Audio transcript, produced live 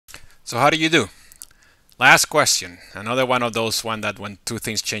So how do you do? Last question. Another one of those that when two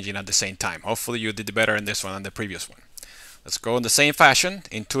things changing at the same time. Hopefully you did better in this one than the previous one. Let's go in the same fashion.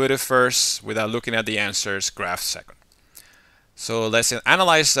 Intuitive first without looking at the answers. Graph second. So let's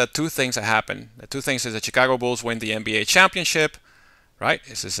analyze the two things that happen. The two things is the Chicago Bulls win the NBA championship. Right?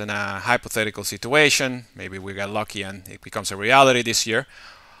 This is in a hypothetical situation. Maybe we got lucky and it becomes a reality this year.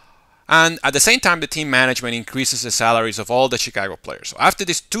 And at the same time, the team management increases the salaries of all the Chicago players. So after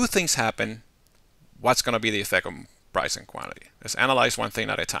these two things happen, what's going to be the effect on price and quantity? Let's analyze one thing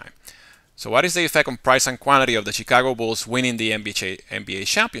at a time. So what is the effect on price and quantity of the Chicago Bulls winning the NBA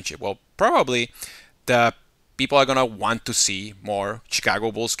championship? Well, probably the people are going to want to see more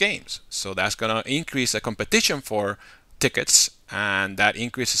Chicago Bulls games. So that's going to increase the competition for tickets, and that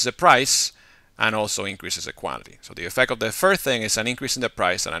increases the price and also increases the quantity. So the effect of the first thing is an increase in the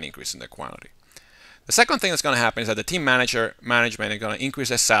price and an increase in the quantity. The second thing that's going to happen is that the team management is going to increase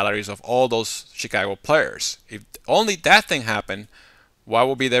the salaries of all those Chicago players. If only that thing happened, what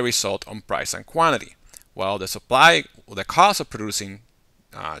will be the result on price and quantity? Well, the cost of producing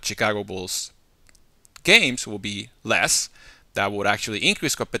Chicago Bulls games will be less. That would actually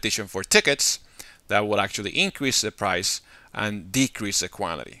increase competition for tickets. That would actually increase the price and decrease the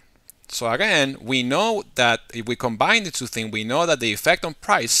quantity. So again, we know that if we combine the two things, we know that the effect on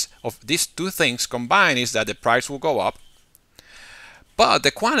price of these two things combined is that the price will go up. But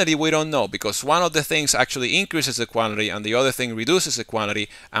the quantity we don't know, because one of the things actually increases the quantity and the other thing reduces the quantity.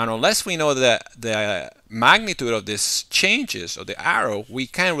 And unless we know the magnitude of these changes or the arrow, we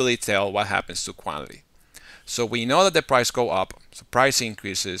can't really tell what happens to quantity. So we know that the price go up, so price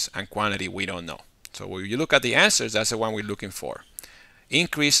increases, and quantity we don't know. So when you look at the answers, that's the one we're looking for.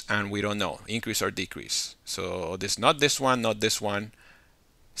 Increase and we don't know, increase or decrease. So this, not this one, not this one.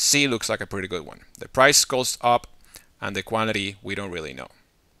 C looks like a pretty good one. The price goes up and the quantity we don't really know.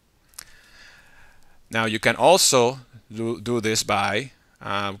 Now you can also do this by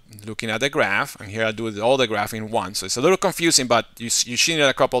looking at the graph, and here I do all the graph in one. So it's a little confusing, but you seen it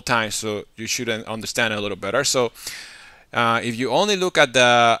a couple times, so you should understand it a little better. So if you only look at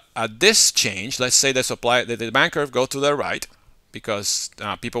this change, let's say the demand curve go to the right, because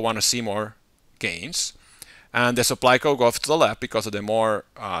people want to see more gains, and the supply curve goes to the left because of the more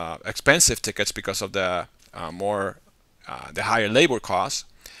expensive tickets, because of the higher labor costs.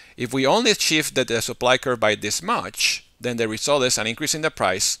 If we only shift the supply curve by this much, then the result is an increase in the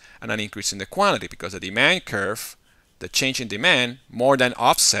price and an increase in the quantity, because the demand curve, the change in demand, more than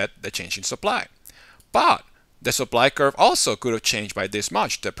offset the change in supply. But the supply curve also could have changed by this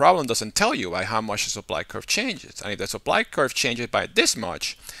much. The problem doesn't tell you by how much the supply curve changes. And if the supply curve changes by this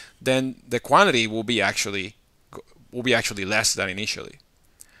much, then the quantity will be actually less than initially.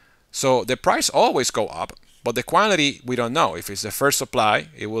 So the price always go up, but the quantity we don't know. If it's the first supply,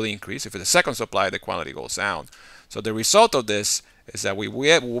 it will increase. If it's the second supply, the quantity goes down. So the result of this is that we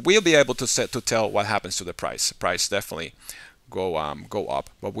will be able to tell what happens to the price. The price definitely go up,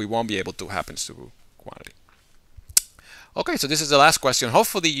 but we won't be able to happen to quantity. Okay, so this is the last question.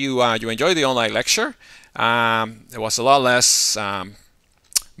 Hopefully you enjoyed the online lecture. It was a lot less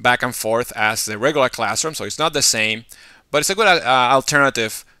back and forth as the regular classroom, so it's not the same, but it's a good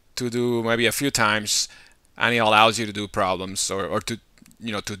alternative to do maybe a few times, and it allows you to do problems or to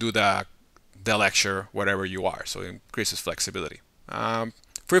do the lecture wherever you are. So it increases flexibility.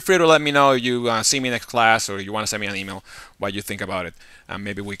 Feel free to let me know if you see me next class, or you want to send me an email what you think about it, and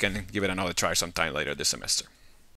maybe we can give it another try sometime later this semester.